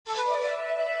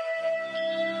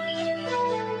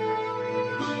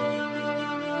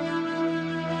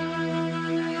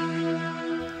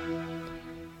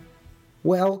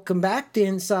Welcome back to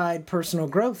Inside Personal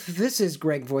Growth. This is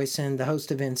Greg Voisin, the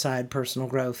host of Inside Personal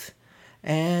Growth.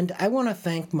 And I want to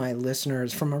thank my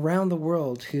listeners from around the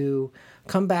world who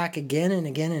come back again and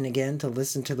again and again to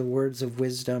listen to the words of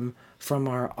wisdom from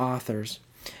our authors.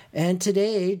 And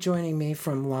today, joining me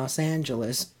from Los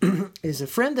Angeles is a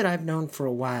friend that I've known for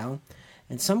a while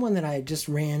and someone that I just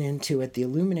ran into at the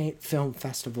Illuminate Film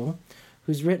Festival,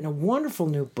 who's written a wonderful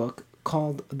new book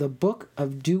called The Book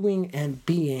of Doing and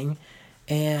Being.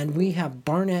 And we have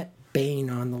Barnett Bain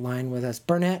on the line with us.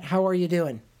 Barnett, how are you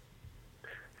doing?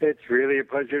 It's really a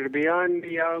pleasure to be on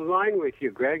the line with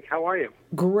you, Greg. How are you?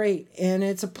 Great. And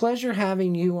it's a pleasure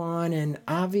having you on, and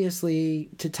obviously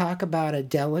to talk about a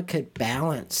delicate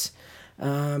balance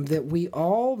that we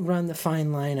all run the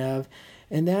fine line of.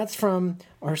 And that's from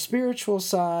our spiritual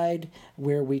side,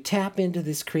 where we tap into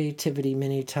this creativity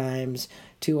many times,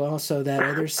 to also that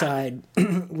other side,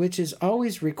 which is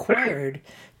always required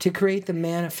to create the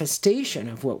manifestation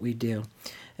of what we do.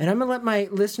 And I'm going to let my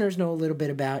listeners know a little bit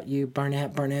about you,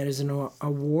 Barnett. Barnett is an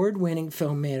award-winning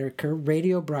filmmaker,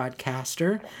 radio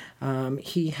broadcaster.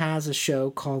 He has a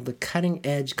show called The Cutting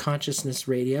Edge Consciousness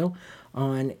Radio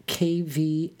on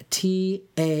KVTA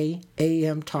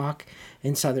AM Talk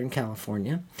in Southern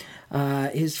California.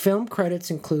 His film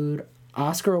credits include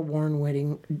Oscar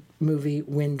award-winning movie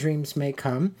When Dreams May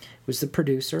Come, was the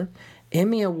producer,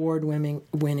 Emmy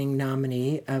award-winning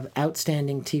nominee of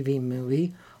Outstanding TV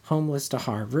Movie, Homeless to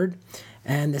Harvard,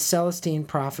 and the Celestine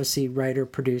Prophecy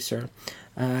writer-producer.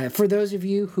 For those of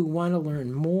you who want to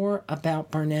learn more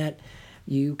about Barnett,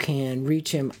 you can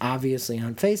reach him obviously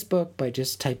on Facebook by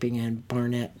just typing in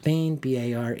Barnett Bain,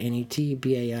 Barnett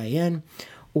Bain,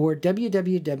 or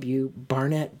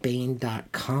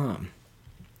www.barnettbain.com.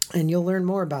 And you'll learn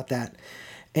more about that.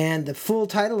 And the full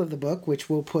title of the book, which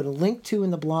we'll put a link to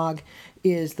in the blog,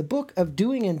 is The Book of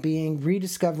Doing and Being,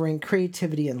 Rediscovering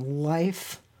Creativity in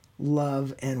Life,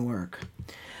 Love, and Work.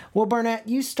 Well, Barnett,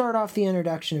 you start off the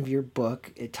introduction of your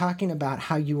book talking about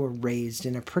how you were raised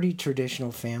in a pretty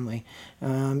traditional family.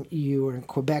 You were in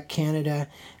Quebec, Canada.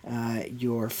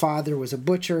 Your father was a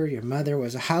butcher. Your mother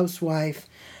was a housewife.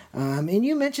 And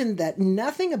you mentioned that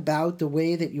nothing about the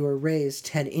way that you were raised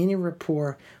had any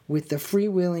rapport with the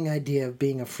freewheeling idea of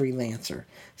being a freelancer,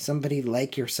 somebody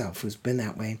like yourself who's been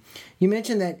that way. You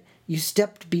mentioned that you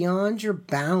stepped beyond your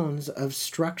bounds of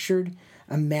structured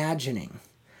imagining.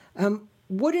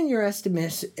 What in your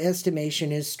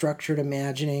estimation is structured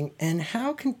imagining, and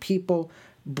how can people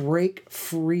break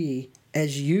free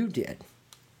as you did?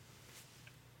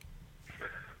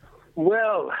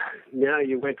 Well, now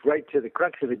you went right to the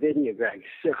crux of it, didn't you, Greg?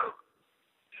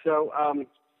 So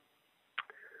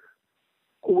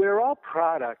we're all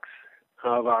products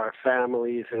of our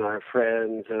families and our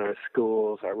friends and our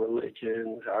schools, our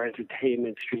religions, our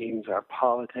entertainment streams, our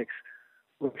politics.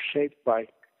 We're shaped by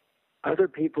other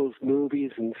people's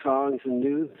movies and songs and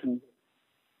news and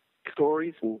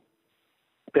stories and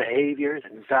behaviors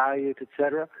and values,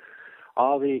 etc.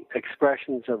 All the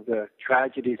expressions of the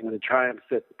tragedies and the triumphs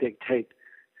that dictate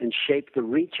and shape the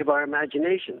reach of our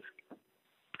imaginations.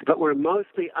 But we're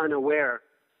mostly unaware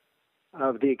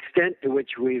of the extent to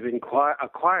which we've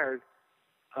acquired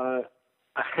a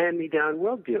hand-me-down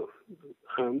worldview.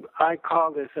 I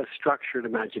call this a structured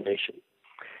imagination.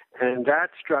 And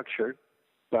that structure,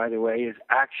 by the way, is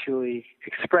actually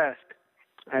expressed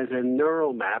as a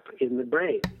neural map in the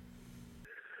brain.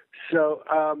 So,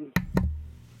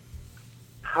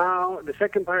 the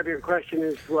second part of your question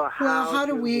is, how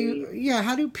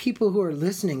do people who are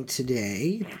listening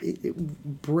today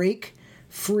break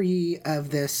free of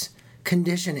this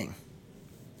conditioning,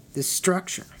 this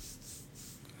structure,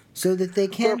 so that they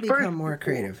can become more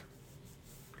creative?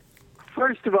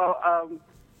 First of all,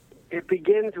 it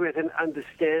begins with an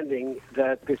understanding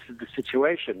that this is the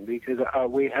situation, because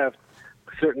we have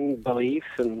certain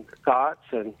beliefs and thoughts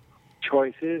and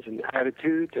choices and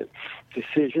attitudes and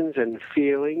decisions and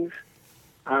feelings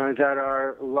that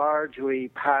are largely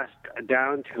passed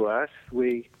down to us.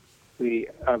 We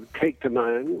take them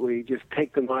on. We just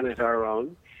take them on as our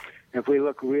own. If we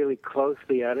look really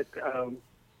closely at it,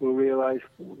 we'll realize,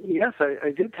 yes,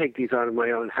 I did take these on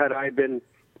my own. Had I been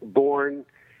born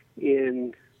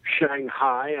in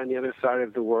Shanghai on the other side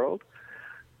of the world,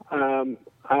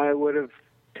 I would have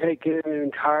taken an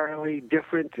entirely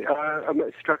different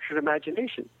structured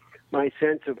imagination. My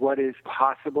sense of what is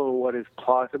possible and what is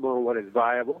plausible and what is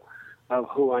viable, of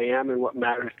who I am and what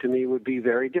matters to me, would be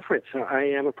very different. So I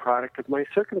am a product of my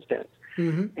circumstance.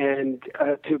 Mm-hmm. And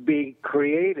to be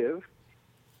creative,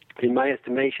 in my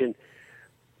estimation,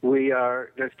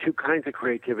 there's two kinds of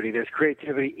creativity. There's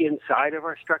creativity inside of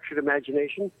our structured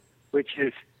imagination, which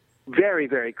is very,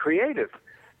 very creative,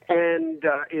 and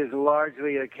is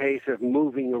largely a case of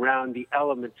moving around the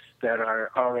elements that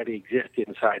are already exist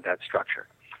inside that structure,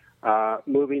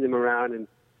 moving them around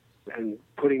and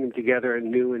putting them together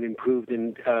in new and improved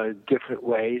in different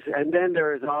ways. And then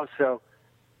there is also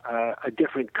a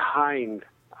different kind,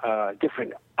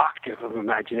 different octave of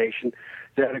imagination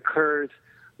that occurs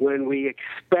when we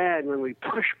expand, when we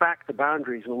push back the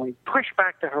boundaries, when we push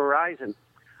back the horizon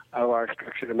of our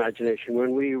structured imagination,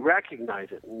 when we recognize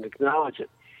it and acknowledge it,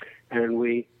 and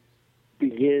we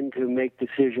begin to make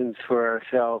decisions for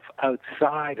ourselves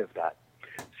outside of that.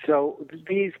 So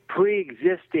these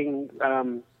pre-existing,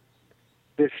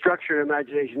 the structured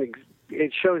imagination,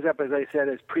 it shows up, as I said,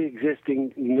 as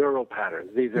pre-existing neural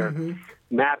patterns. These are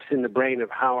maps in the brain of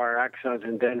how our axons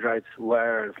and dendrites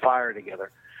wire and fire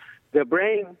together. The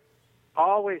brain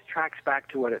always tracks back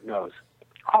to what it knows,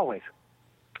 always.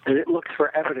 And it looks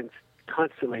for evidence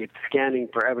constantly. It's scanning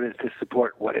for evidence to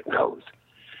support what it knows.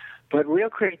 But real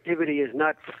creativity is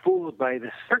not fooled by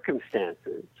the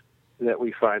circumstances that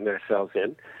we find ourselves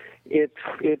in. It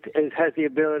has the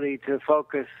ability to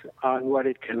focus on what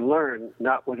it can learn,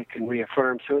 not what it can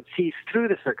reaffirm. So it sees through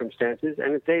the circumstances,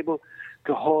 and it's able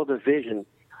to hold a vision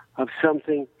of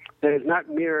something that is not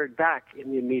mirrored back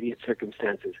in the immediate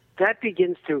circumstances. That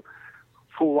begins to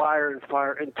wire and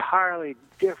fire entirely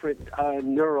different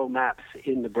neural maps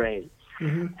in the brain.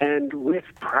 And with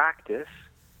practice,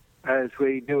 as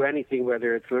we do anything,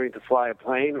 whether it's learning to fly a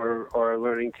plane or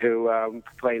learning to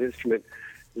play an instrument,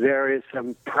 there is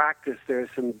some practice, there's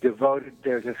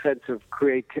a sense of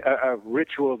a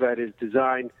ritual that is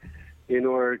designed in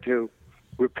order to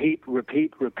repeat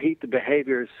the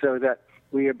behaviors so that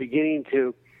we are beginning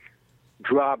to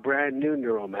draw brand new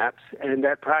neural maps, and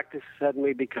that practice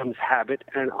suddenly becomes habit,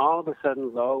 and all of a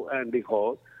sudden, lo and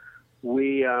behold,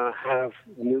 we have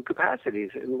new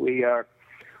capacities, and we are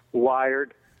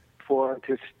wired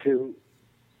to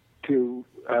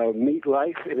meet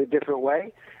life in a different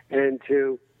way, and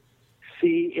to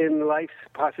see in life's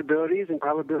possibilities and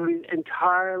probabilities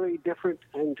entirely different,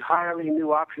 entirely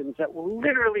new options that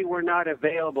literally were not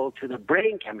available to the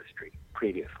brain chemistry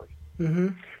previously.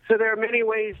 So there are many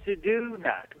ways to do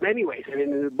that, many ways. And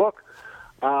in the book,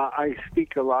 I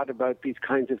speak a lot about these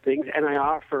kinds of things, and I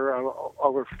offer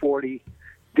over 40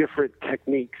 different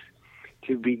techniques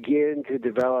to begin to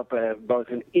develop both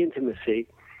an intimacy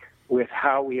with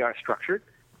how we are structured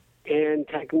and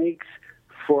techniques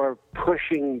for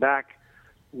pushing back,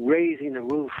 raising the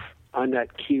roof on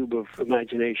that cube of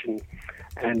imagination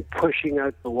and pushing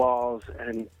out the walls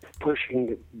and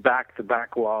pushing back the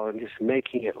back wall and just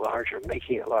making it larger,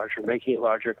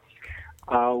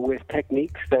 with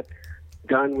techniques that,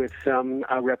 done with some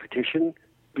repetition,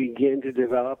 begin to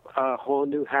develop a whole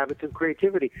new habit of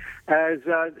creativity. As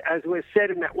was said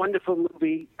in that wonderful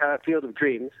movie, Field of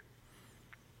Dreams,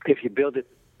 if you build it,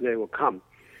 they will come.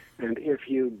 And if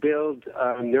you build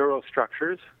neural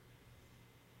structures,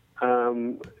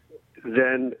 then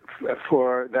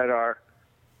that are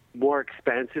more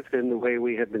expansive than the way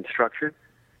we have been structured,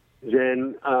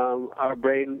 then our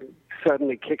brain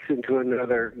suddenly kicks into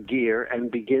another gear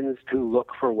and begins to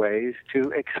look for ways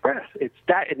to express. It's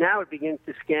that now it begins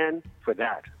to scan for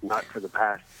that, not for the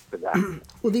past, for that.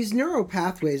 Well, these neural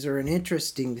pathways are an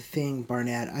interesting thing,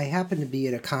 Barnett. I happened to be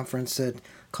at a conference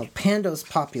called Pandos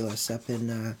Populus up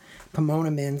in Pomona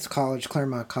Men's College,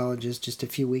 Claremont Colleges, just a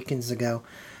few weekends ago.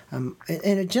 And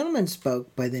a gentleman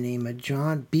spoke by the name of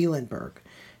John Bielenberg.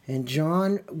 And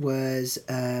John is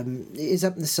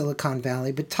up in the Silicon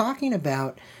Valley, but talking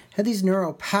about how these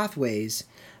neural pathways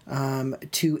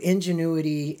to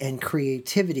ingenuity and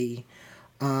creativity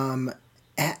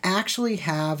actually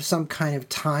have some kind of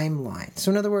timeline.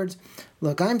 So in other words,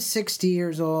 look, I'm 60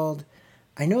 years old.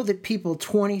 I know that people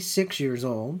 26 years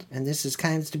old, and this is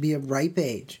kind of to be a ripe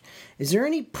age. Is there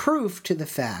any proof to the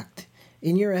fact,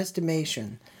 in your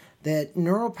estimation, that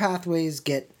neural pathways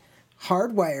get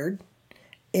hardwired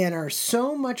and are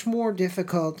so much more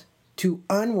difficult to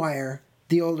unwire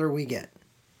the older we get?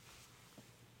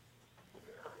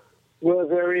 Well,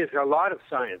 there is a lot of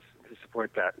science to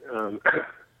support that.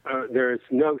 There is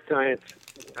no science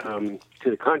to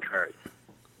the contrary.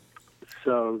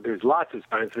 So there's lots of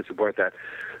science to support that.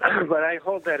 But I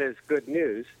hold that as good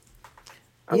news.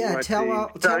 Yeah, tell all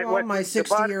my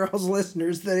 60-year-old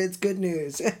listeners that it's good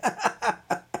news.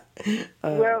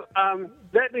 Well,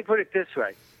 let me put it this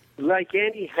way. Like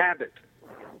any habit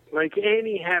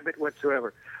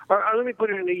whatsoever, or let me put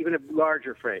it in even a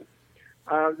larger frame.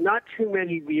 Not too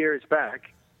many years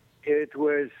back, it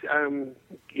was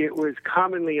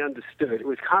commonly understood, it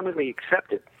was commonly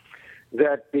accepted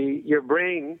that your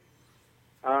brain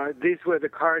these were the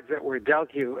cards that were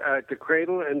dealt you at the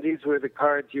cradle, and these were the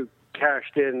cards you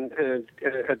cashed in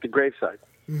at the graveside.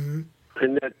 Mm-hmm.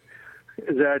 And that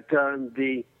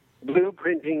the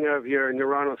blueprinting of your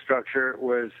neuronal structure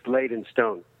was laid in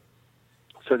stone,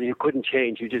 so that you couldn't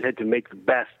change. You just had to make the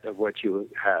best of what you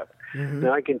have. Mm-hmm.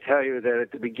 Now, I can tell you that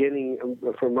at the beginning,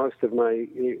 for most of my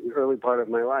early part of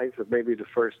my life, or maybe the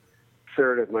first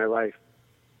third of my life,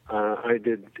 I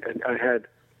had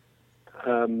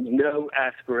no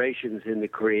aspirations in the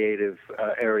creative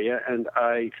area, and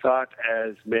I thought,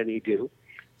 as many do,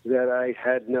 that I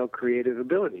had no creative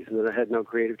abilities and that I had no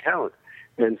creative talent.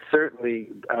 And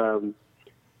certainly,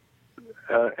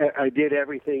 I did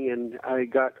everything, and I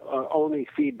got only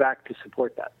feedback to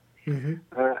support that.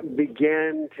 Mm-hmm.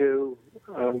 Began to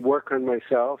work on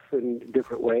myself in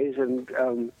different ways, and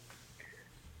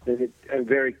I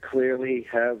very clearly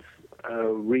have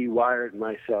rewired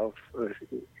myself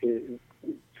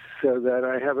so that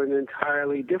I have an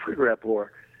entirely different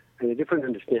rapport and a different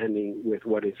understanding with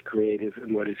what is creative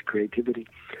and what is creativity.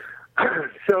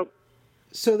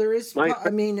 So there is. I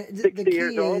mean, the key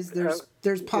is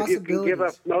there's possibilities. If you can give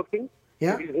up smoking,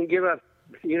 yeah. If you can give up,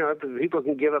 if people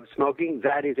can give up smoking,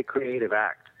 that is a creative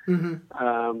act.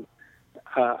 Mm-hmm.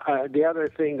 The other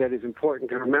thing that is important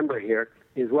to remember here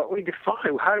is what we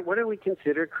define. What do we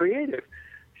consider creative?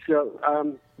 So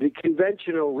the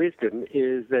conventional wisdom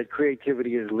is that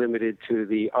creativity is limited to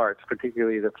the arts,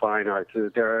 particularly the fine arts, so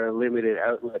that there are limited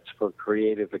outlets for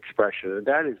creative expression. And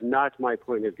that is not my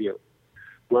point of view.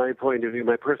 My point of view,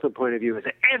 my personal point of view, is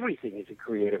that everything is a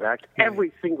creative act. Right.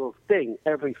 Every single thing,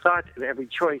 every thought, and every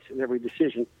choice, and every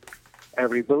decision,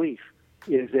 every belief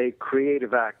is a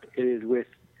creative act. It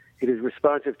is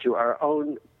responsive to our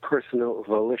own personal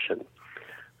volition,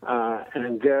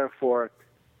 and therefore,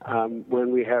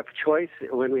 when we have choice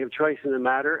in the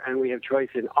matter, and we have choice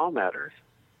in all matters,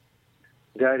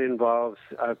 that involves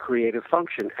a creative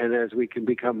function. And as we can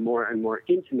become more and more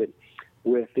intimate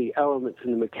with the elements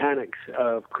and the mechanics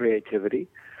of creativity,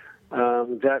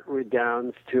 that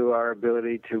redounds to our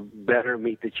ability to better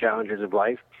meet the challenges of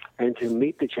life, and to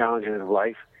meet the challenges of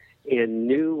life in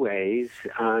new ways,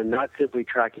 not simply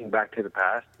tracking back to the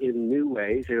past. In new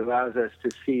ways, it allows us to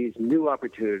seize new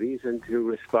opportunities and to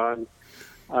respond,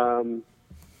 and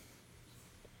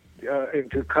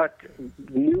to cut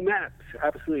new maps,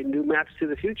 absolutely new maps to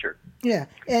the future. Yeah,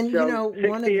 and so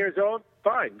 60 years old,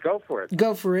 fine, go for it.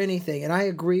 Go for anything, and I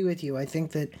agree with you. I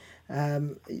think that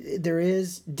there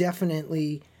is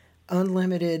definitely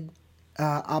unlimited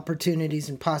opportunities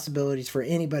and possibilities for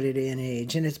anybody at any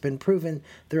age, and it's been proven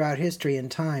throughout history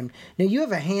and time. Now, you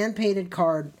have a hand-painted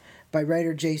card by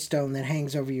writer Jay Stone that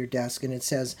hangs over your desk, and it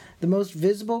says, "The most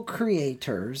visible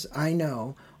creators I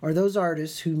know are those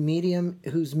artists whose medium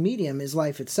is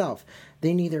life itself.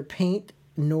 They neither paint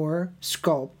nor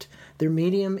sculpt. Their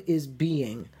medium is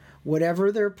being.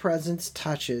 Whatever their presence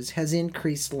touches has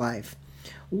increased life."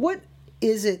 What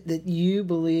is it that you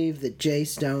believe that Jay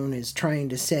Stone is trying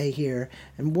to say here,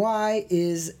 and why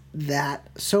is that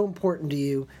so important to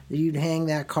you that you'd hang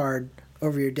that card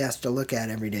over your desk to look at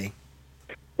every day?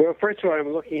 Well, first of all,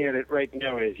 I'm looking at it right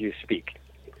now as you speak.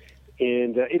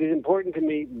 And it is important to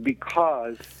me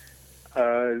because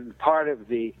part of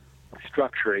the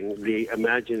structuring, the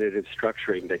imaginative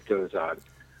structuring that goes on,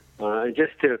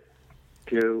 just to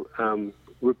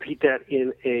repeat that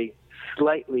in a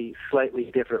slightly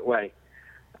different way,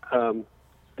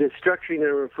 the structuring that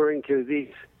I'm referring to,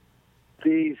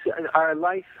 these our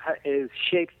life is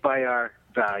shaped by our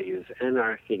values and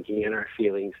our thinking and our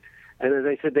feelings. And as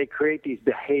I said, they create these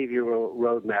behavioral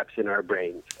roadmaps in our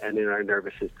brains and in our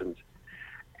nervous systems.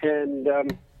 And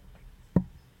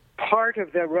part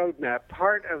of that roadmap,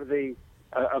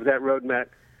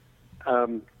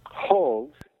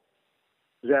 holds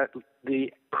that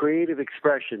the creative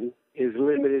expression is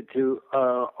limited to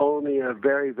only a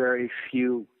very, very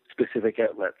few specific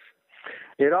outlets.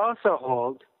 It also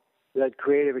holds that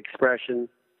creative expression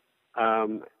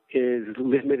is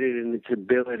limited in its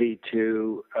ability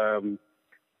to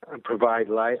provide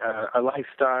a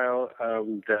lifestyle,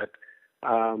 that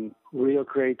real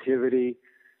creativity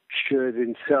should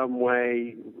in some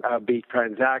way be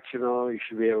transactional. You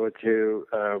should be able to,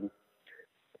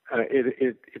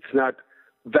 it's not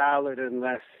valid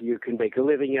unless you can make a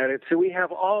living at it. So we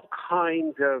have all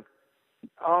kinds of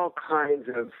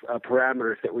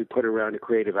parameters that we put around a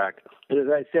creative act. And as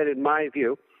I said, in my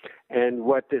view, and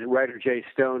what the writer Jay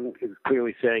Stone is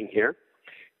clearly saying here,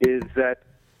 is that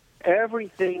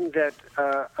everything that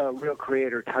a real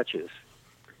creator touches,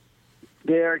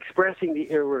 they are expressing the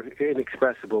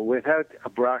inexpressible without a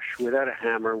brush, without a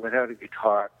hammer, without a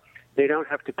guitar. They don't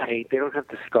have to paint. They don't have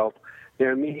to sculpt.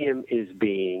 Their medium is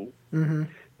being. Mm-hmm.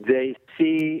 They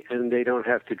see and they don't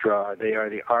have to draw. They are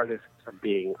the artists of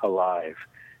being alive.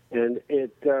 And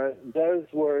those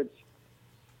words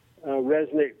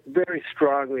resonate very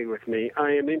strongly with me.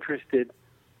 I am interested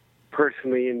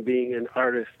personally in being an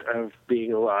artist of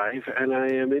being alive, and I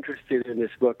am interested in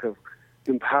this book of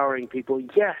empowering people,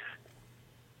 yes,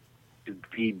 to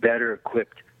be better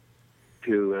equipped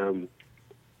to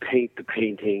paint the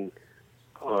painting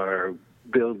or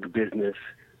build the business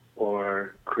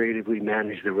or creatively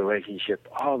manage the relationship.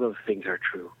 All those things are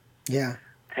true. Yeah.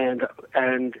 And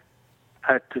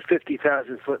at the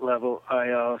 50,000-foot level,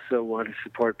 I also want to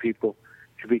support people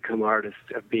to become artists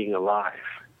of being alive.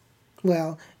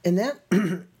 Well, and that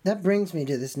that brings me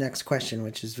to this next question,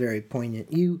 which is very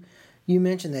poignant. You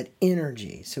mentioned that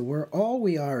energy. So all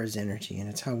we are is energy, and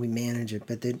it's how we manage it.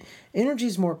 But that energy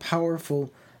is more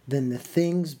powerful than the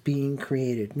things being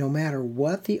created, no matter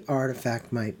what the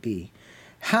artifact might be.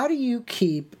 How do you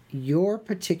keep your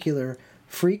particular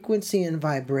frequency and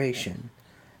vibration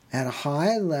at a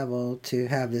high level to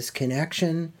have this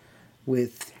connection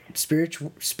with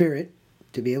spirit,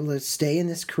 to be able to stay in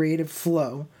this creative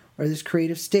flow or this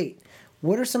creative state?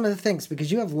 What are some of the things?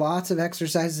 Because you have lots of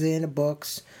exercises in the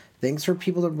books, things for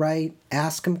people to write,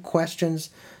 ask them questions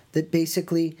that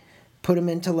basically put them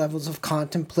into levels of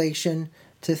contemplation,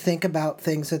 to think about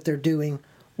things that they're doing.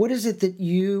 What is it that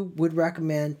you would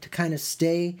recommend to kind of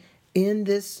stay in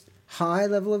this high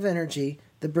level of energy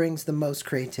that brings the most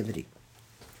creativity?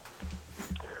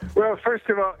 Well, first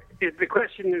of all, the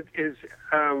question is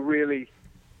really,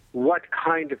 what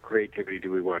kind of creativity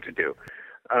do we want to do?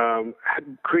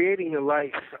 Creating a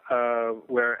life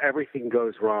where everything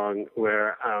goes wrong,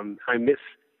 where I miss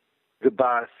the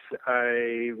bus,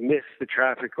 I miss the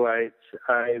traffic lights,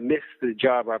 I miss the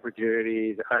job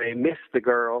opportunities, I miss the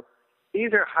girl.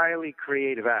 These are highly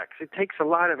creative acts. It takes a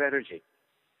lot of energy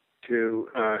to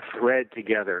thread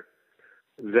together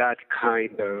that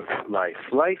kind of life.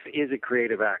 Life is a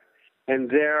creative act. And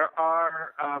there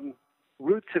are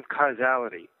roots of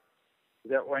causality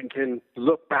that one can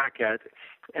look back at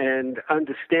and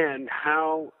understand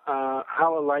how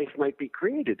a life might be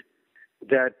created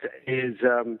that is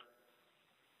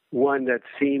one that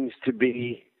seems to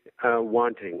be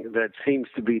wanting, that seems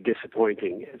to be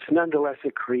disappointing. It's nonetheless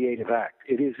a creative act.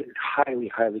 It is a highly,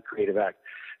 highly creative act.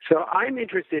 So I'm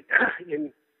interested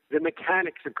in the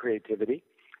mechanics of creativity,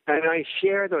 and I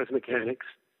share those mechanics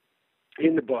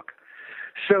in the book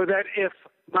so that if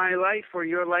my life or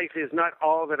your life is not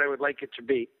all that I would like it to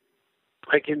be,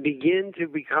 I can begin to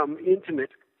become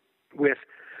intimate with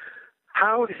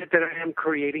how is it that I am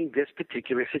creating this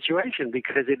particular situation,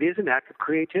 because it is an act of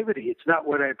creativity. It's not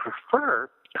what I prefer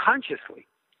consciously.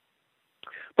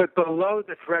 But below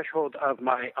the threshold of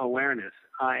my awareness,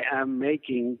 I am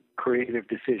making creative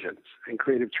decisions and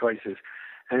creative choices,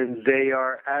 and they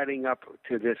are adding up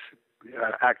to this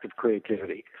act of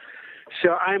creativity.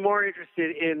 So I'm more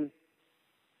interested in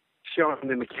showing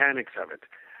the mechanics of it.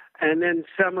 And then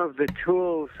some of the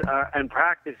tools and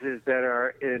practices that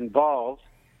are involved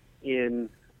in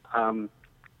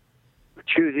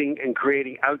choosing and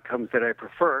creating outcomes that I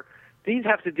prefer, these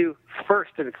have to do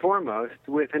first and foremost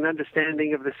with an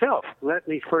understanding of the self. Let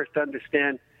me first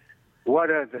understand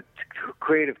what are the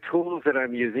creative tools that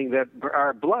I'm using that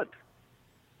are blunt.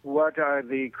 What are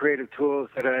the creative tools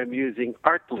that I'm using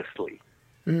artlessly?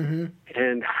 Mm-hmm.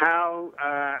 And how,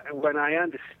 when I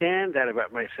understand that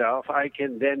about myself, I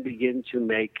can then begin to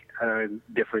make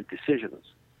different decisions.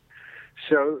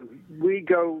 So we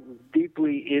go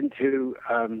deeply into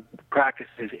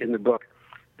practices in the book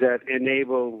that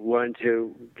enable one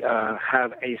to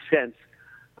have a sense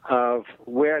of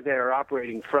where they're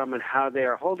operating from and how they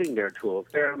are holding their tools.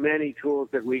 There are many tools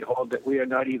that we hold that we are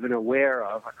not even aware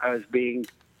of as being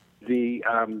the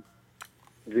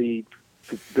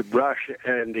brush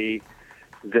and the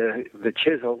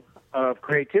chisel of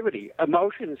creativity.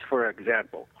 Emotions, for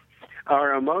example,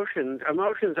 are emotions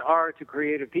are to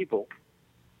creative people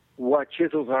what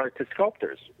chisels are to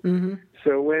sculptors. Mm-hmm.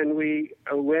 So when we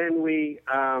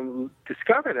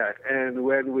discover that, and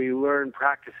when we learn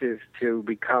practices to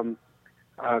become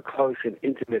close and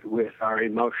intimate with our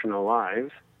emotional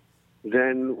lives,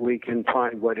 then we can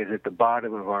find what is at the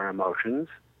bottom of our emotions.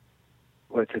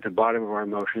 What's at the bottom of our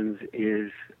emotions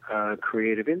is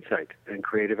creative insight and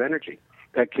creative energy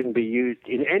that can be used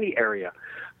in any area.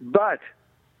 But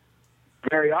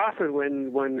very often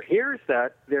when one hears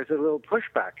that, there's a little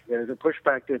pushback. There's a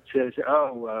pushback that says,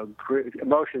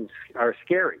 emotions are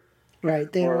scary.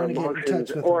 Right, they don't want to get in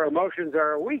touch with or them. Emotions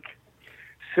are weak.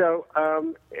 So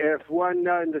if one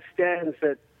understands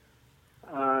that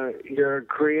a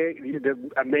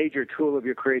major tool of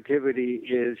your creativity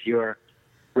is your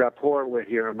rapport with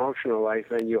your emotional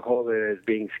life, and you hold it as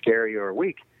being scary or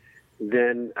weak,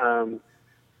 then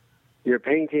you're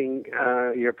painting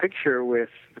your picture with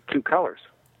two colors.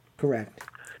 Correct.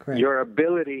 Your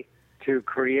ability to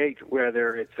create,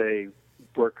 whether it's a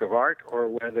work of art or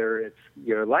whether it's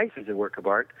your life is a work of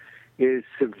art, is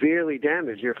severely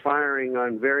damaged. You're firing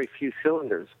on very few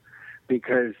cylinders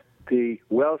because the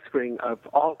wellspring of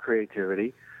all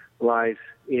creativity lies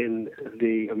in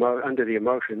under the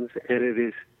emotions, and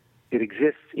it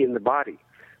exists in the body.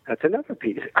 That's another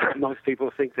piece. Most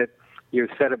people think that you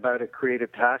set about a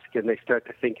creative task and they start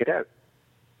to think it out.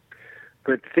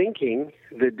 But thinking,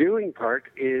 the doing part,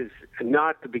 is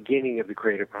not the beginning of the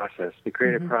creative process. The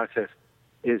creative process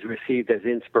is received as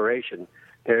inspiration.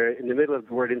 There, in the middle of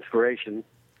the word inspiration,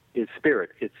 is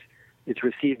spirit. It's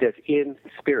received as in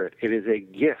spirit. It is a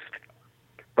gift.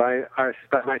 By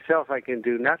myself, I can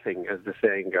do nothing, as the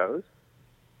saying goes.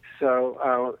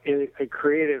 So a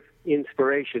creative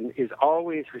inspiration is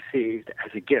always received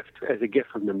as a gift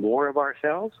from the more of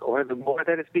ourselves or the more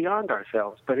that is beyond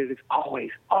ourselves. But it is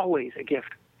always, always a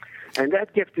gift. And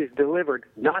that gift is delivered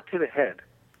not to the head.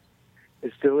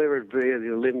 It's delivered via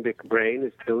the limbic brain.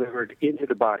 It's delivered into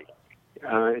the body.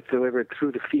 It's delivered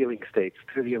through the feeling states,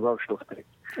 through the emotional states.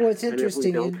 Well, it's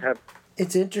interesting.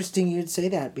 It's interesting you'd say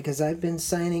that, because I've been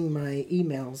signing my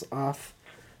emails off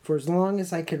for as long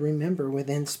as I could remember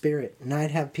within spirit. And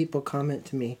I'd have people comment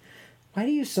to me, why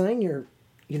do you sign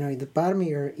the bottom of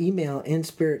your email in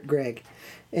spirit, Greg?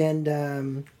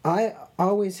 And I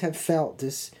always have felt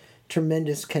this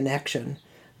tremendous connection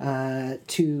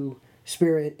to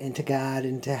spirit and to God,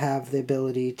 and to have the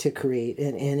ability to create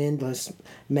an endless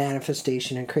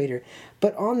manifestation and creator.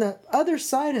 But on the other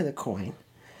side of the coin,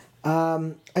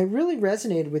 I really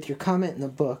resonated with your comment in the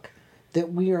book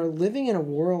that we are living in a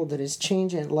world that is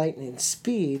changing at lightning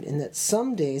speed, and that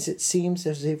some days it seems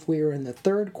as if we are in the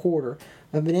third quarter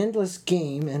of an endless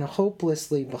game and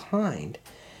hopelessly behind.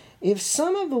 If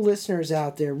some of the listeners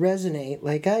out there resonate,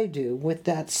 like I do, with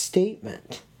that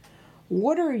statement,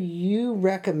 what are you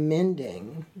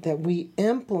recommending that we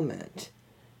implement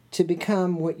to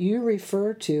become what you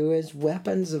refer to as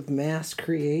weapons of mass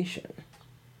creation?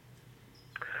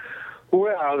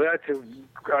 Well,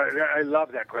 I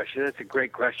love that question. That's a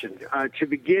great question. To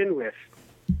begin with,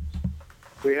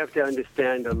 we have to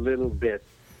understand a little bit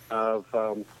of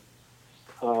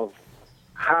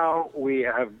how we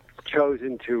have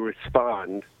chosen to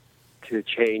respond to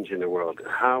change in the world,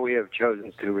 how we have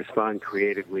chosen to respond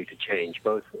creatively to change,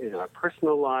 both in our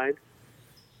personal lives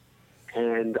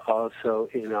and also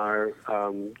in our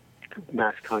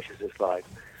mass consciousness lives.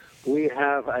 We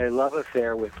have a love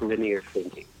affair with linear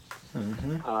thinking.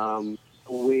 Mm-hmm.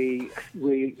 We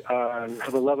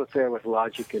have a love affair with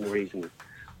logic and reason.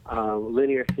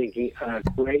 Linear thinking,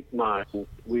 great mind,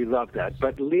 we love that.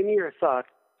 But linear thought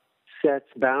sets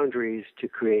boundaries to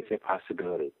create a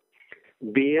possibility.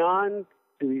 Beyond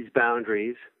these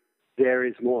boundaries, there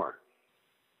is more.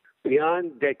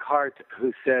 Beyond Descartes,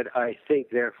 who said, I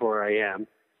think, therefore I am,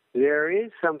 there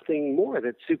is something more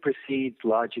that supersedes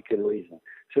logic and reason.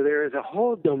 So there is a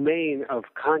whole domain of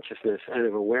consciousness and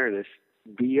of awareness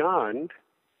beyond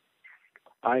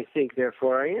I think,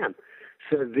 therefore I am.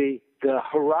 So the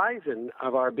horizon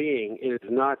of our being is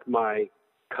not my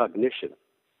cognition,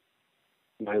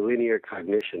 my linear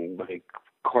cognition, my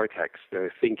cortex, the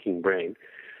thinking brain.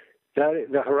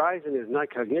 The horizon is not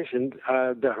cognition.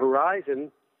 That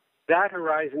horizon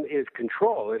is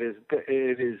control. It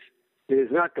is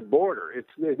not the border.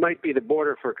 It might be the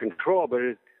border for control,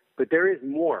 but there is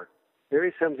more. There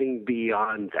is something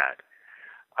beyond that.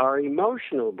 Our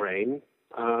emotional brain,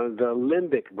 the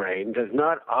limbic brain, does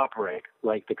not operate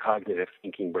like the cognitive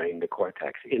thinking brain, the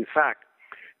cortex. In fact,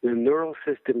 the neural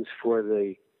systems for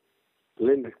the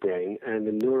limbic brain and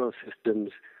the neural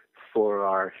systems for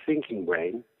our thinking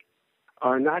brain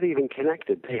are not even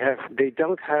connected. They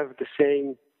don't have the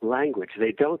same language.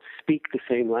 They don't speak the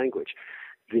same language.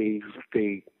 The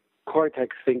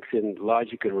cortex thinks in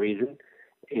logic and reason,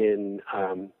 in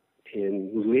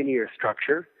linear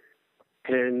structure,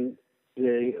 and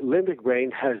the limbic brain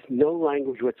has no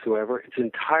language whatsoever. It's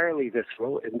entirely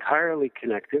visceral, entirely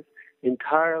connected,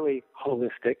 entirely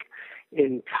holistic,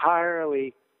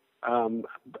 entirely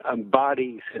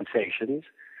body sensations,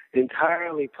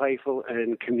 entirely playful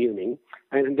and communing,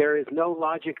 and there is no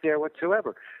logic there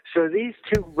whatsoever. So these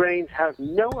two brains have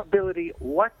no ability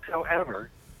whatsoever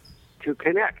to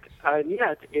connect, and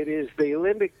yet it is the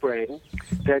limbic brain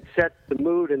that sets the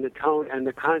mood and the tone and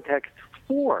the context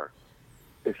for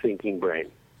the thinking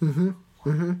brain. Mm-hmm.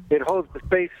 Mm-hmm. It holds the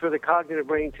space for the cognitive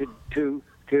brain to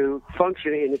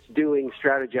function in its doing,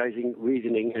 strategizing,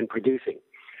 reasoning, and producing.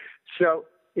 So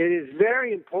it is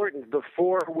very important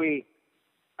before we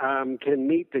can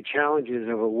meet the challenges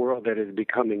of a world that is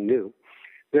becoming new,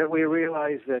 that we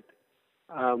realize that,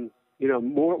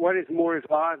 what is Moore's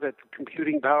law, that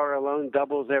computing power alone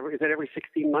doubles is it every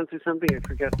 16 months or something? I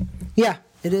forget. Yeah,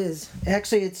 it is.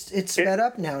 Actually, it's sped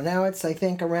up now. Now it's, I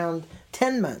think, around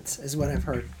 10 months is what I've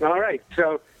heard. All right.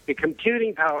 So the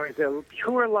computing power is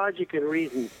pure logic and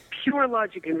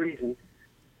reason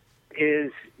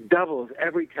is doubles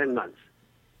every 10 months.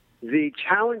 The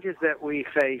challenges that we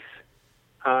face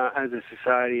as a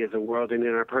society, as a world, and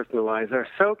in our personal lives are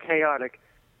so chaotic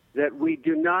that we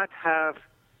do not have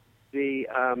the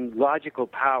logical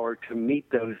power to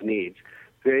meet those needs.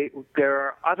 There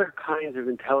are other kinds of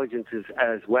intelligences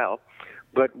as well,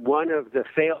 but one of the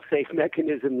fail-safe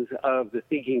mechanisms of the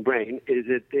thinking brain is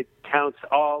it counts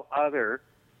all other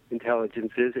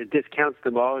intelligences, it discounts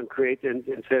them all and creates and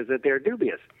says that they're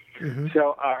dubious. Mm-hmm.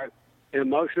 So our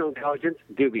emotional intelligence,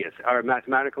 dubious. Our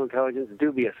mathematical intelligence,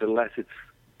 dubious, unless it's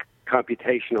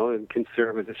computational and can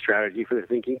serve as a strategy for the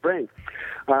thinking brain.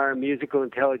 Our musical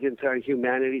intelligence, our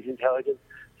humanities intelligence.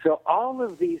 So all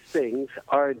of these things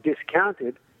are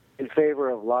discounted in favor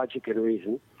of logic and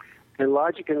reason, and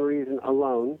logic and reason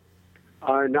alone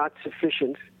are not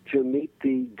sufficient to meet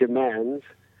the demands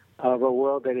of a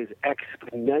world that is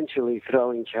exponentially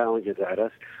throwing challenges at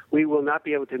us. We will not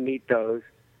be able to meet those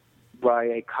by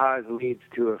a cause leads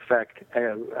to effect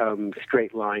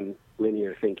straight line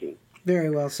linear thinking.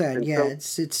 Very well said. And yeah,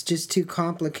 so, it's just too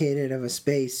complicated of a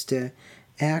space to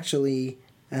actually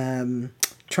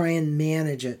try and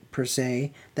manage it, per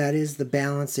se. That is the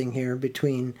balancing here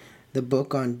between the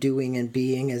book on doing and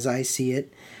being, as I see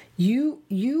it.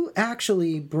 You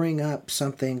actually bring up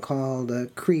something called a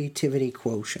creativity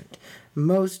quotient.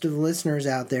 Most of the listeners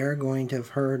out there are going to have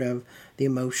heard of the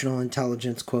emotional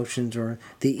intelligence quotient, or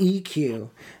the EQ,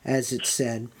 as it's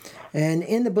said. And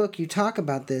in the book, you talk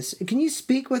about this. Can you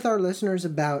speak with our listeners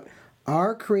about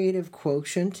our creative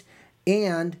quotient,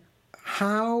 and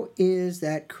how is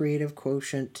that creative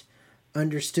quotient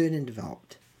understood and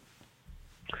developed?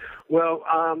 Well,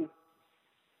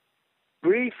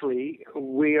 briefly,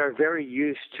 we are very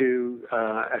used to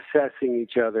assessing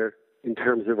each other in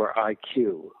terms of our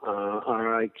IQ.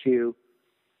 Our IQ,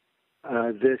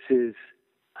 this is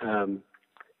an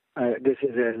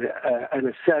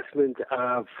assessment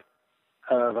of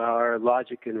our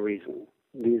logic and reason.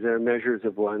 These are measures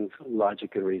of one's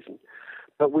logic and reason.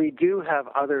 But we do have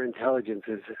other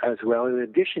intelligences as well, in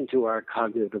addition to our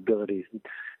cognitive abilities.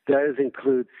 Those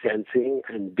include sensing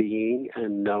and being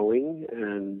and knowing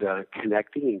and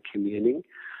connecting and communing.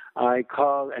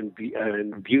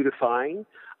 And beautifying.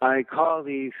 I call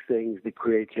these things the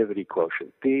creativity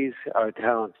quotient. These are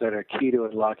talents that are key to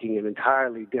unlocking an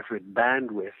entirely different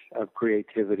bandwidth of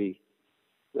creativity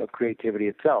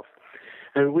itself.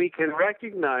 And we can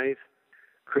recognize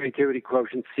creativity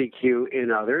quotient CQ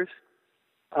in others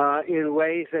in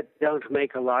ways that don't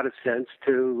make a lot of sense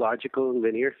to logical and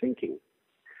linear thinking.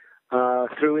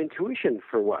 Through intuition,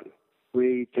 for one.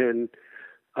 We can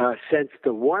sense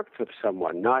the warmth of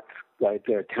someone, not by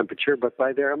their temperature, but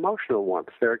by their emotional warmth,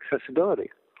 their accessibility.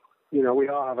 We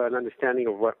all have an understanding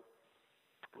of what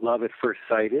love at first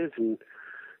sight is, and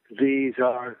these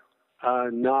are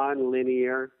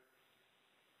non-linear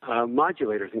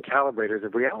modulators and calibrators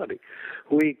of reality.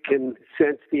 We can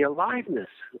sense the aliveness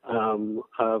of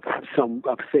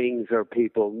things or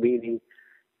people, meaning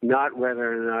not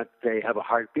whether or not they have a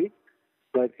heartbeat,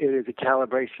 but it is a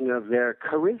calibration of their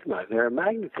charisma, their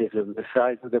magnetism, the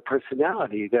size of their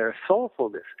personality, their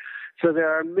soulfulness. So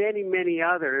there are many, many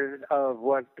others of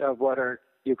what are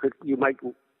you might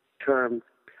term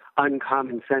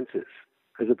uncommon senses,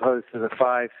 as opposed to the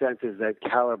five senses that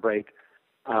calibrate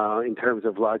in terms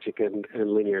of logic and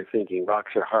linear thinking.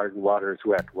 Rocks are hard and water is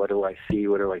wet. What do I see?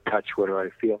 What do I touch? What do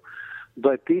I feel?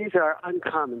 But these are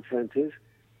uncommon senses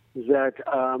that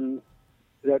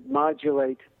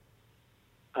modulate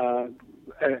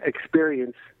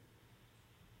experience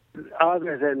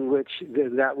other than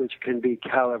that which can be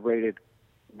calibrated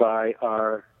by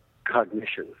our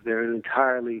cognitions. They're an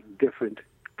entirely different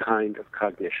kind of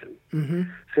cognition. Mm-hmm.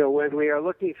 So when we are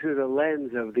looking through the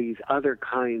lens of these other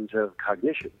kinds of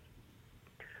cognitions,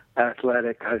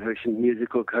 athletic cognition,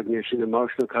 musical cognition,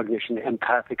 emotional cognition,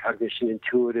 empathic cognition,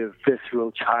 intuitive,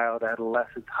 visceral, child,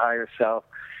 adolescent, higher self,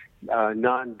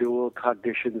 non-dual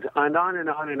cognitions, and on and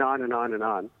on and on and on and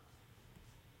on.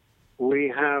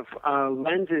 We have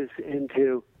lenses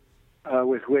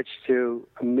with which to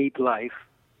meet life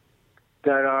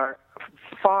that are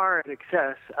far in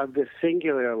excess of the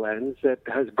singular lens that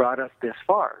has brought us this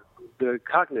far, the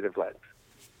cognitive lens.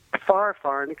 Far,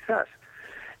 far in excess.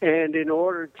 And in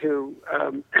order to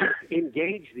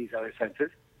engage these other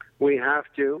senses, we have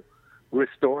to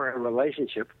restore a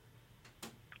relationship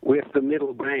with the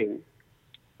middle brain,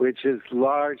 which is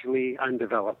largely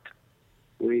undeveloped.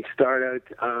 We start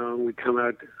out, we come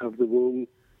out of the womb,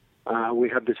 we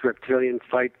have this reptilian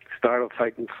startle,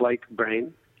 fight, and flight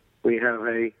brain. We have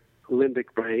a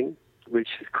limbic brain, which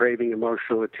is craving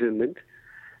emotional attunement.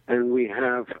 And we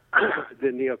have the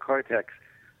neocortex,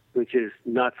 which is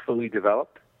not fully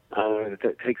developed.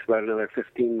 That takes about another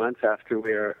 15 months after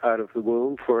we are out of the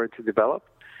womb for it to develop.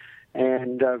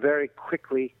 And very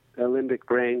quickly, the limbic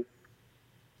brain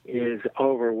is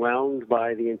overwhelmed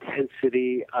by the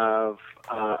intensity of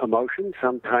emotion.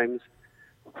 Sometimes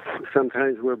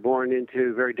we're born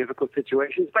into very difficult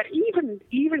situations, but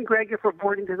even Greg, if we're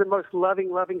born into the most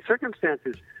loving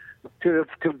circumstances, to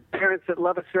parents that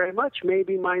love us very much.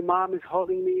 Maybe my mom is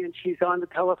holding me and she's on the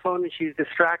telephone and she's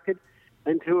distracted,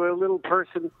 and to a little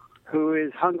person who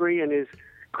is hungry and is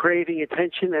craving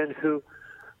attention and who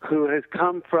has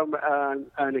come from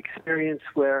an experience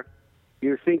where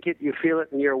you think it, you feel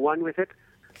it, and you're one with it.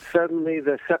 Suddenly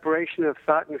the separation of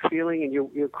thought and feeling, and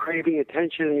you're craving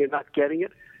attention and you're not getting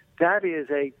it. That is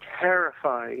a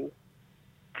terrifying,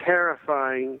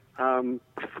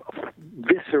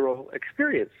 visceral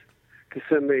experience to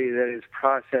somebody that is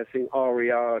processing all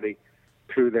reality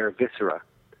through their viscera,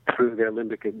 through their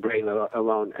limbic brain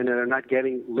alone, and they're not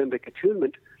getting limbic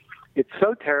attunement. It's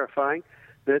so terrifying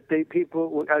that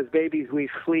people, as babies, we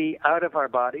flee out of our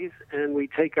bodies and we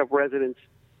take up residence.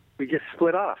 We just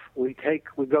split off. We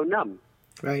go numb.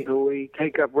 Right. And we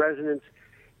take up residence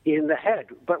in the head,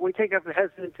 but we take up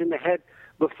residence in the head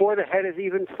before the head is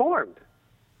even formed.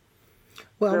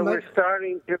 Well, so we're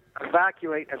starting to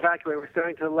evacuate. We're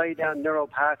starting to lay down neural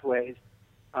pathways,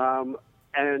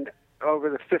 and over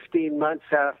the 15 months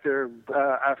after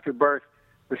birth,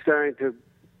 we're starting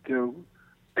to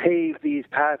pave these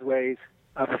pathways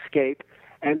of escape.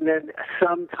 And then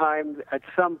at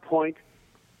some point,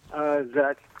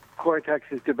 that cortex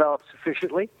is developed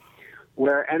sufficiently,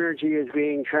 where energy is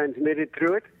being transmitted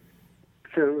through it.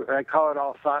 So I call it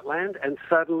all thought land. And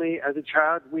suddenly, as a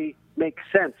child, we make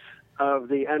sense of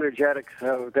the energetics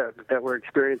that we're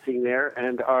experiencing there,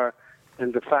 and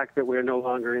the fact that we're no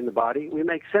longer in the body. We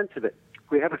make sense of it.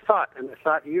 We have a thought, and the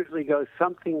thought usually goes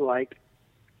something like,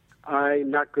 I'm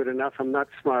not good enough, I'm not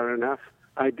smart enough,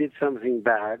 I did something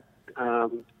bad, I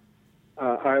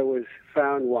was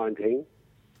found wanting,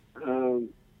 I'm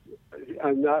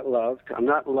not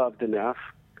loved enough,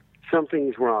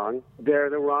 something's wrong,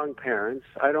 they're the wrong parents,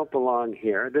 I don't belong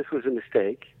here, this was a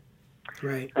mistake.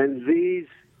 Right. And these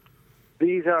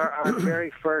are our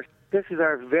very first, this is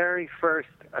our very first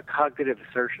cognitive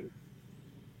assertion.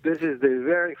 This is the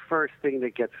very first thing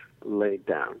that gets laid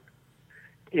down.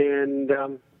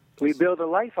 And we build a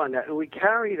life on that, and we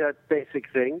carry that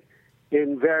basic thing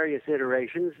in various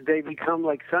iterations. They become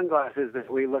like sunglasses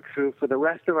that we look through for the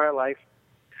rest of our life,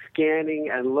 scanning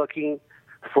and looking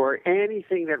for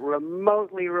anything that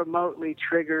remotely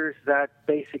triggers that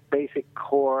basic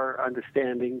core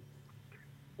understanding.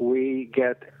 We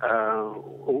get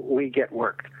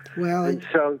worked. Well, and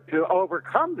so to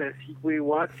overcome this, we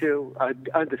want to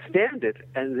understand it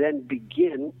and then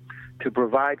begin to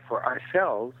provide for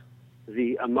ourselves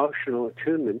the emotional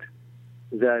attunement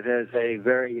that as a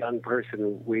very young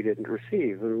person we didn't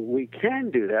receive. And we can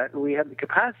do that, and we have the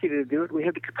capacity to do it. We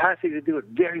have the capacity to do it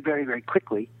very, very, very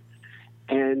quickly,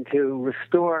 and to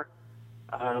restore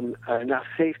enough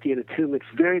safety and attunement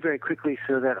very, very quickly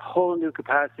so that whole new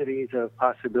capacities of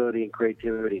possibility and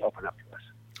creativity open up to us.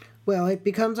 Well, it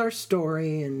becomes our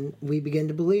story, and we begin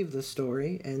to believe the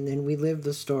story, and then we live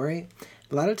the story.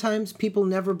 A lot of times people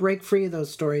never break free of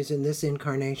those stories in this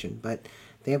incarnation, but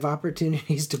they have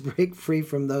opportunities to break free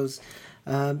from those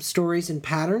stories and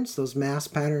patterns, those mass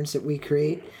patterns that we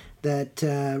create that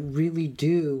really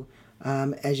do,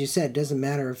 as you said, doesn't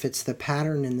matter if it's the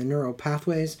pattern in the neural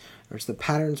pathways or it's the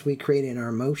patterns we create in our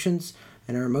emotions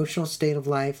and our emotional state of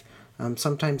life.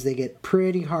 Sometimes they get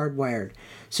pretty hardwired.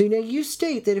 So, you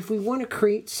state that if we want to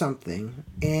create something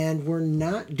and we're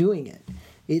not doing it,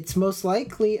 it's most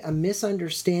likely a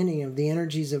misunderstanding of the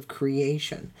energies of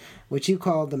creation, which you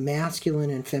call the masculine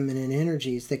and feminine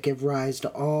energies that give rise to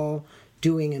all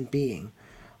doing and being.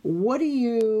 What do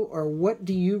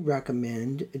you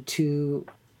recommend to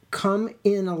come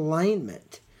in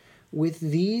alignment with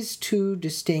these two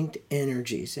distinct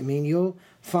energies. I mean, you'll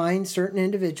find certain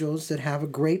individuals that have a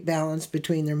great balance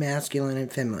between their masculine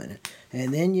and feminine.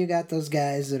 And then you got those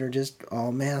guys that are just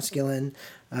all masculine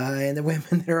and the women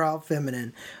that are all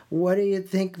feminine. What do you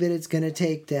think that it's going to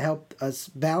take to help us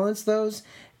balance those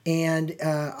and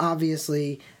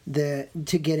obviously to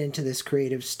get into this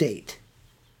creative state?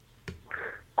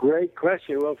 Great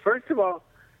question. Well, first of all,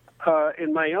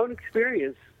 in my own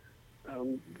experience,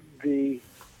 the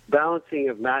balancing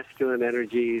of masculine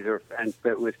energies and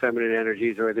with feminine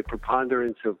energies, or the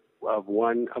preponderance of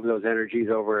one of those energies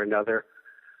over another,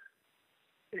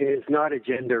 is not a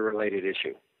gender-related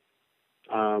issue.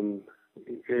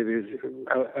 It is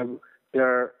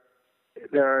there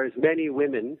are as many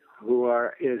women who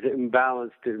are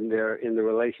imbalanced in the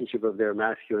relationship of their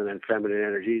masculine and feminine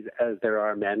energies as there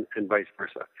are men, and vice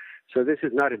versa. So this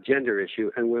is not a gender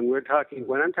issue. And when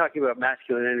I'm talking about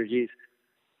masculine energies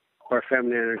or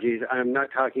feminine energies, I'm not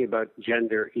talking about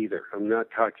gender either. I'm not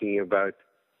talking about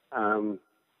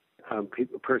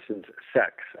person's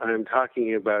sex. I'm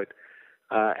talking about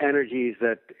energies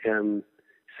that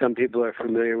some people are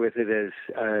familiar with it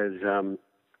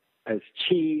as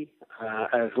chi,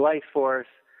 as life force,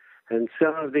 and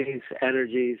some of these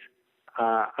energies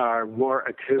are more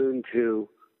attuned to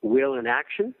will and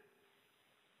action,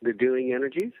 the doing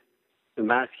energies, the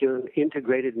masculine,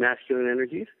 integrated masculine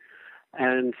energies,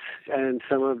 and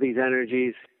some of these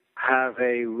energies have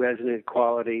a resonant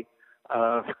quality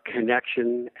of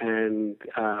connection and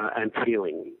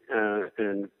feeling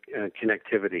and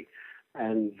connectivity,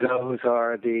 and those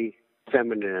are the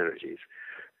feminine energies.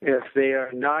 If they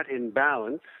are not in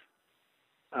balance,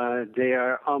 they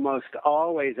are almost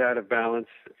always out of balance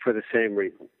for the same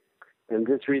reason. And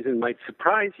this reason might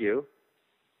surprise you,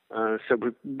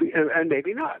 and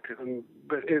maybe not,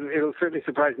 but it'll certainly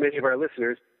surprise many of our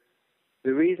listeners.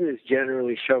 The reason is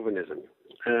generally chauvinism.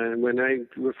 And when I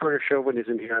refer to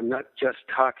chauvinism here, I'm not just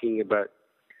talking about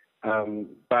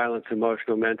violence,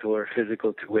 emotional, mental, or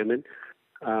physical to women,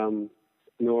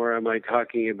 nor am I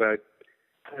talking about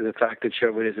the fact that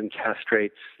chauvinism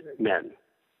castrates men.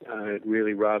 It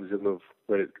really robs them of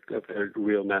their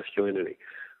real masculinity.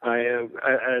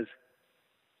 As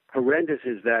horrendous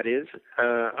as that is,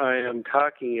 I am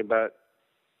talking about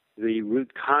the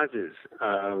root causes,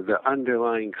 the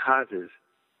underlying causes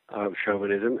of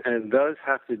chauvinism, and those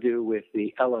have to do with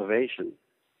the elevation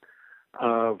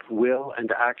of will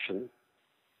and action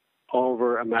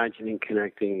over imagining,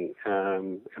 connecting,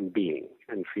 and being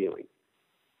and feeling.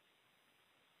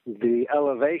 The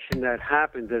elevation that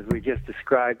happens, as we just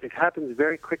described, it happens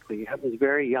very quickly. It happens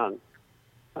very young,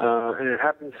 and it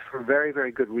happens for very,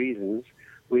 very good reasons.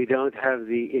 We don't have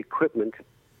the equipment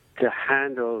to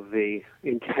handle the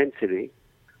intensity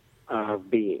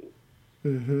of being.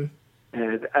 Mm-hmm.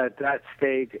 And at that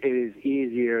stage, it is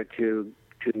easier to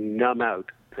numb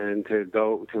out and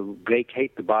to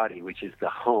vacate the body, which is the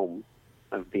home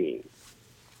of being.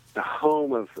 The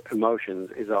home of emotions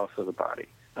is also the body.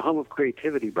 The home of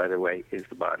creativity, by the way, is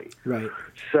the body. Right.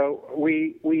 So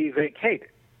we vacate,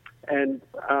 and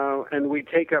we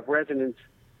take up resonance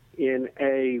in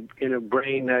a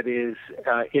brain that is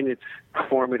in its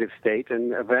formative state,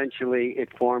 and eventually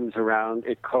it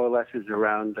coalesces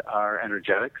around our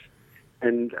energetics,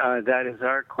 and that is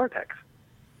our cortex.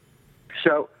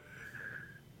 So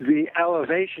the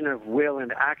elevation of will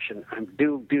and action, and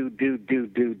do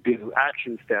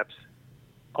action steps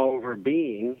over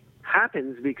being,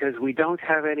 happens because we don't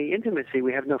have any intimacy,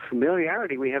 we have no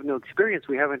familiarity, we have no experience,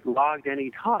 we haven't logged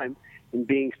any time in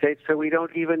being states, so we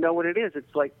don't even know what it is.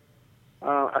 It's like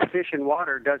a fish in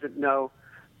water doesn't know.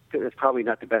 It's probably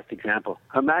not the best example.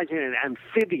 Imagine an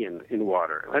amphibian in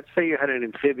water. Let's say you had an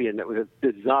amphibian that was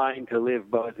designed to live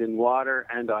both in water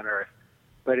and on Earth,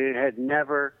 but it had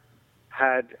never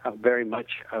had very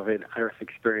much of an Earth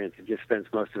experience. It just spends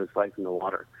most of its life in the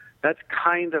water. That's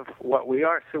kind of what we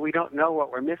are, so we don't know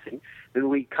what we're missing, and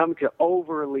we come to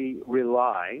overly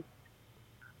rely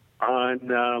on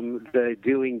the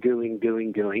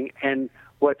doing, and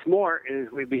what's more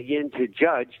is we begin to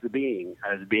judge the being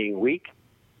as being weak,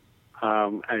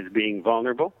 as being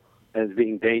vulnerable, as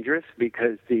being dangerous,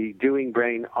 because the doing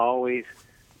brain always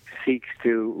seeks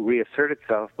to reassert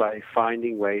itself by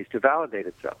finding ways to validate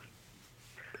itself.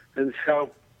 And so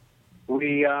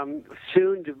we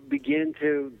soon begin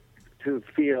to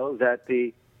feel that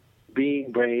the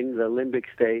being brain, the limbic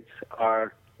states,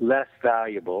 are less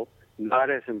valuable,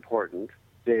 not as important,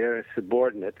 they are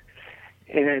subordinate.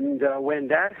 And when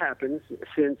that happens,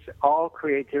 since all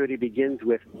creativity begins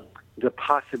with the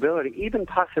possibility, even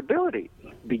possibility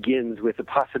begins with the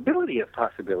possibility of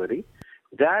possibility,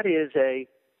 that is a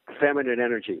feminine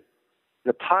energy.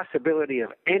 The possibility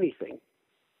of anything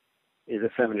is a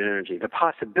feminine energy. The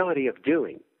possibility of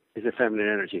doing is a feminine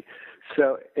energy.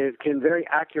 So it can very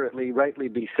accurately, rightly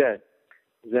be said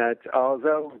that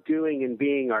although doing and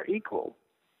being are equal,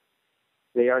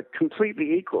 they are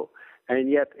completely equal, and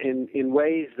yet in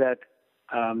ways that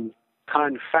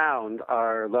confound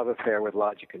our love affair with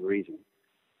logic and reason.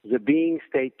 The being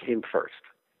state came first.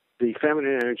 The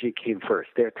feminine energy came first.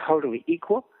 They're totally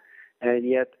equal, and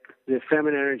yet the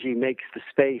feminine energy makes the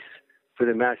space for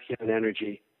the masculine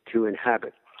energy to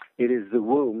inhabit. It is the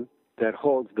womb that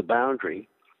holds the boundary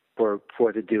for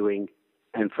the doing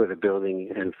and for the building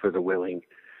and for the willing.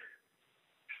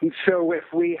 And so if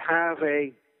we have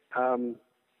an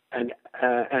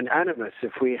animus,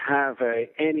 if we have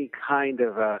any kind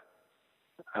of a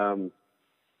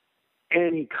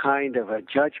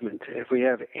judgment, if we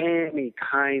have any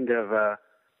kind of a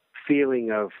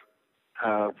feeling of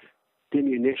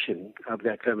diminution of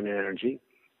that feminine energy,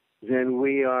 then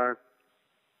we are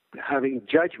having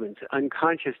judgments,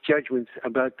 unconscious judgments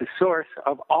about the source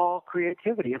of all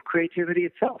creativity, of creativity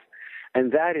itself,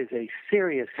 and that is a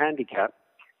serious handicap.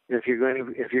 If you're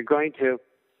going to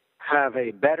have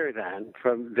a better than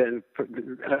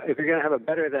if you're going to have a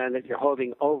better than that you're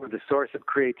holding over the source of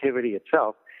creativity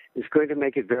itself, it's going to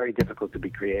make it very difficult to be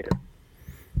creative.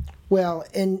 Well,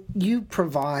 and you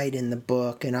provide in the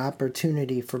book an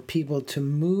opportunity for people to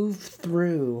move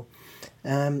through,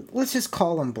 let's just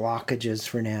call them blockages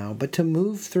for now, but to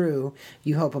move through,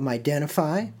 you help them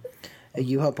identify,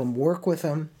 you help them work with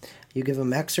them, you give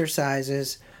them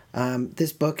exercises.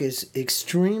 This book is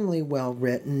extremely well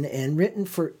written and written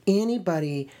for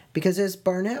anybody, because as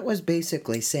Barnett was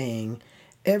basically saying,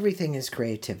 everything is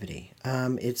creativity.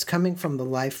 It's coming from the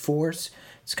life force.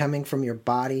 It's coming from your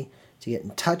body. To get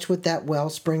in touch with that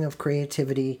wellspring of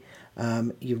creativity,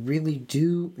 you really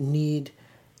do need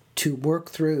to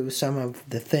work through some of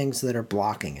the things that are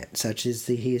blocking it, such as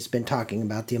he has been talking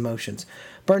about the emotions.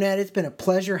 Barnett, it's been a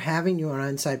pleasure having you on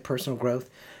Inside Personal Growth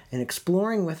and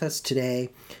exploring with us today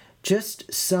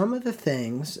just some of the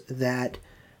things that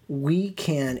we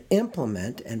can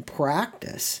implement and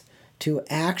practice to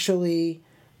actually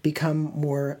become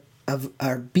more of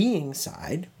our being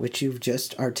side, which you've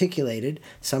just articulated,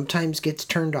 sometimes gets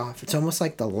turned off. It's almost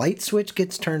like the light switch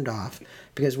gets turned off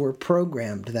because we're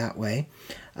programmed that way,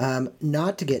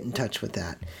 not to get in touch with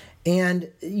that. And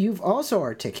you've also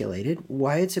articulated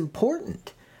why it's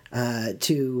important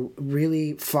to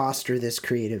really foster this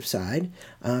creative side,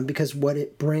 because what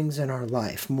it brings in our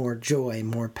life, more joy,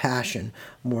 more passion,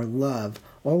 more love,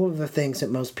 all of the things that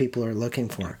most people are looking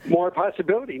for. More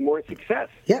possibility, more success.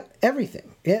 Yep,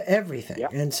 everything. Yeah, everything.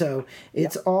 Yep. And so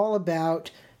it's all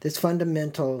about this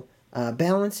fundamental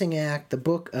balancing act. The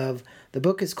book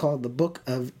is called The Book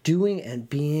of Doing and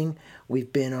Being.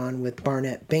 We've been on with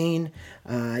Barnett Bain.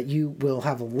 You will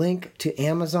have a link to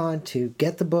Amazon to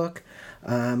get the book.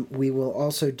 We will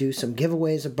also do some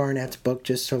giveaways of Barnett's book,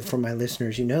 just so for my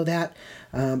listeners you know that.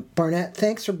 Barnett,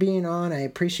 thanks for being on. I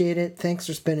appreciate it. Thanks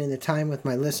for spending the time with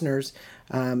my listeners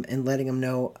and letting them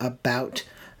know about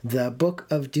the Book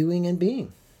of Doing and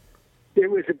Being.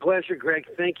 It was a pleasure, Greg.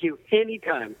 Thank you.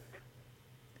 Anytime.